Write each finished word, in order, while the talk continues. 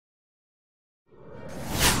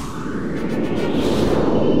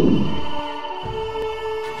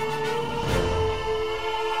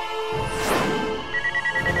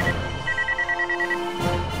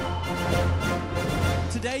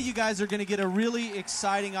guys are going to get a really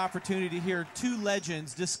exciting opportunity to hear two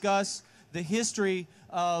legends discuss the history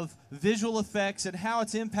of visual effects and how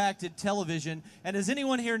it's impacted television. And as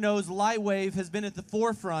anyone here knows, Lightwave has been at the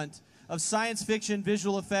forefront of science fiction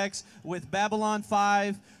visual effects with Babylon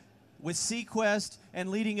 5, with SeaQuest, and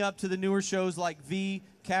leading up to the newer shows like V,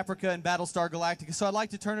 Caprica, and Battlestar Galactica. So I'd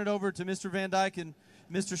like to turn it over to Mr. Van Dyke and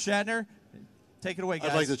Mr. Shatner. Take it away,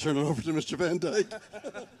 guys. I'd like to turn it over to Mr. Van Dyke.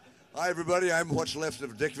 Hi, everybody. I'm what's left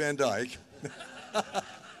of Dick Van Dyke.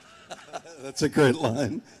 That's a great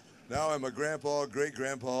line. Now I'm a grandpa,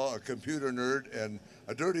 great-grandpa, a computer nerd, and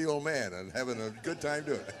a dirty old man, and having a good time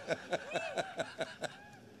doing it.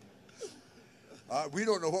 We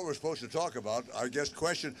don't know what we're supposed to talk about. I guess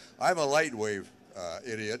question, I'm a Lightwave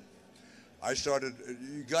idiot. I started,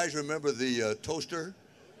 you guys remember the toaster?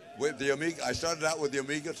 With the Amiga? I started out with the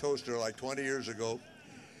Amiga toaster like 20 years ago.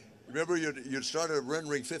 Remember you'd start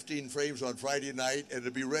rendering 15 frames on Friday night and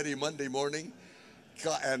it'd be ready Monday morning?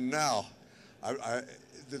 And now,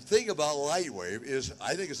 the thing about Lightwave is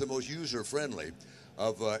I think it's the most user-friendly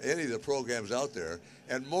of any of the programs out there.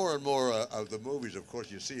 And more of the movies, of course,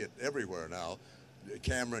 you see it everywhere now.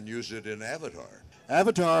 Cameron used it in Avatar.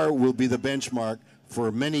 Avatar will be the benchmark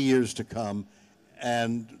for many years to come,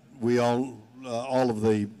 and we all of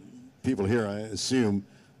the people here, I assume,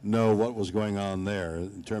 know what was going on there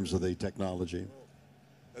in terms of the technology.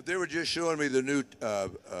 They were just showing me the new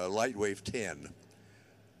Lightwave 10.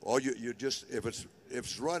 All you just if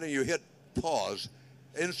it's running, you hit pause,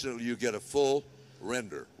 instantly you get a full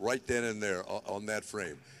render right then and there on that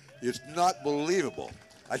frame. It's not believable.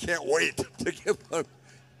 I can't wait to get them.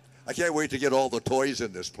 I can't wait to get all the toys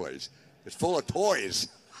in this place. It's full of toys.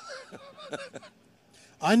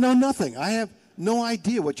 I know nothing. I have no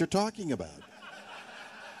idea what you're talking about.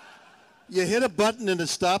 You hit a button and it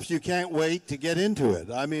stops. You can't wait to get into it.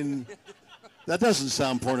 I mean, that doesn't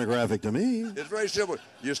sound pornographic to me. It's very simple.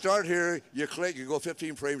 You start here, you click, you go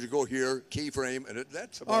 15 frames, you go here, keyframe, and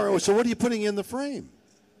that's about all right, it. so what are you putting in the frame?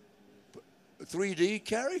 3D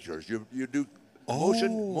characters. You do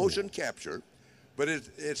motion capture, but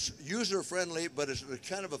it's user-friendly, but it's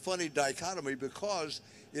kind of a funny dichotomy because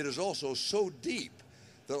it is also so deep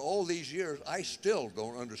that all these years, I still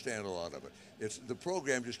don't understand a lot of it. The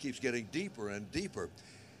program just keeps getting deeper and deeper.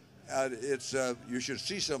 You should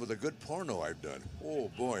see some of the good porno I've done.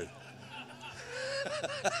 Oh, boy.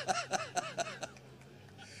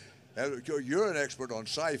 You're an expert on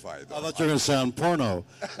sci-fi, though. I thought you were going to sound porno.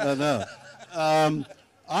 No.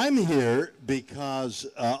 I'm here because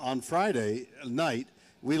on Friday night,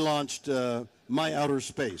 we launched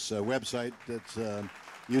Myouterspace, a website that's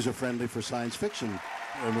user-friendly for science fiction.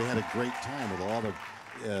 And we had a great time with a lot of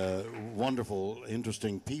wonderful,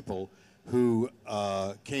 interesting people who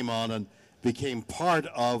came on and became part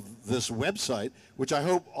of this website, which I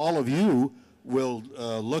hope all of you will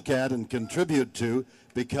look at and contribute to,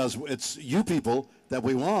 because it's you people that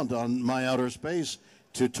we want on Myouterspace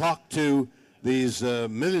to talk to these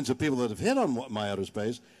millions of people that have hit on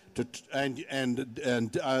Myouterspace.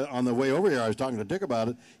 And on the way over here, I was talking to Dick about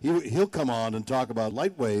it. He'll come on and talk about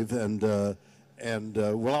Lightwave, and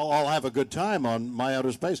we'll all have a good time on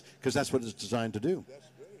Myouterspace, because that's what it's designed to do. That's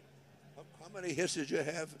great. How many hits did you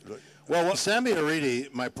have? Well, Sammy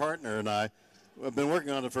Aridi, my partner, and I have been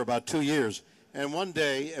working on it for about 2 years. And one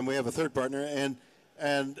day, and we have a third partner,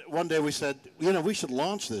 and one day we said, we should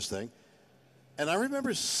launch this thing. And I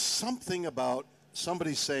remember something about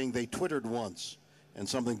somebody saying they Twittered once, and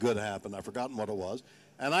something good happened. I've forgotten what it was.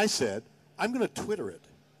 And I said, I'm going to Twitter it.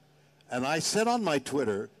 And I said on my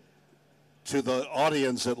Twitter to the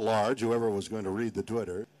audience at large, whoever was going to read the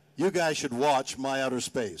Twitter, you guys should watch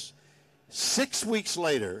Myouterspace. 6 weeks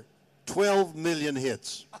later, 12 million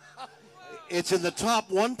hits. It's in the top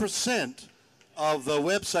 1% of the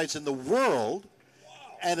websites in the world,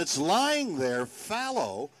 and it's lying there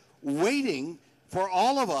fallow, waiting for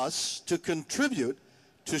all of us to contribute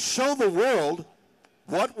to show the world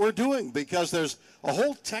what we're doing, because there's a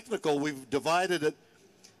whole technical, we've divided it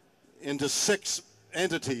into 6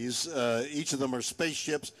 entities. Each of them are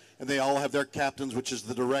spaceships, and they all have their captains, which is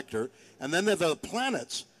the director. And then there are the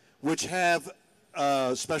planets, which have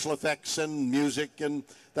special effects and music and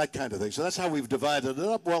that kind of thing. So that's how we've divided it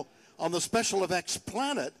up. Well, on the special effects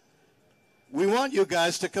planet, we want you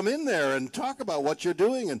guys to come in there and talk about what you're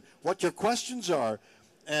doing and what your questions are,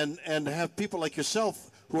 and have people like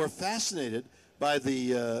yourself who are fascinated by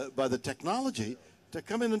the technology to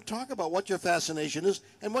come in and talk about what your fascination is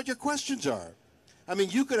and what your questions are. I mean,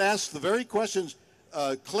 you could ask the very questions,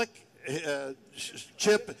 click,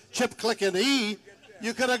 chip, click, and E.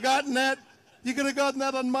 You could have gotten that. You could have gotten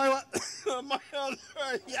that on my.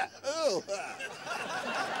 Yeah.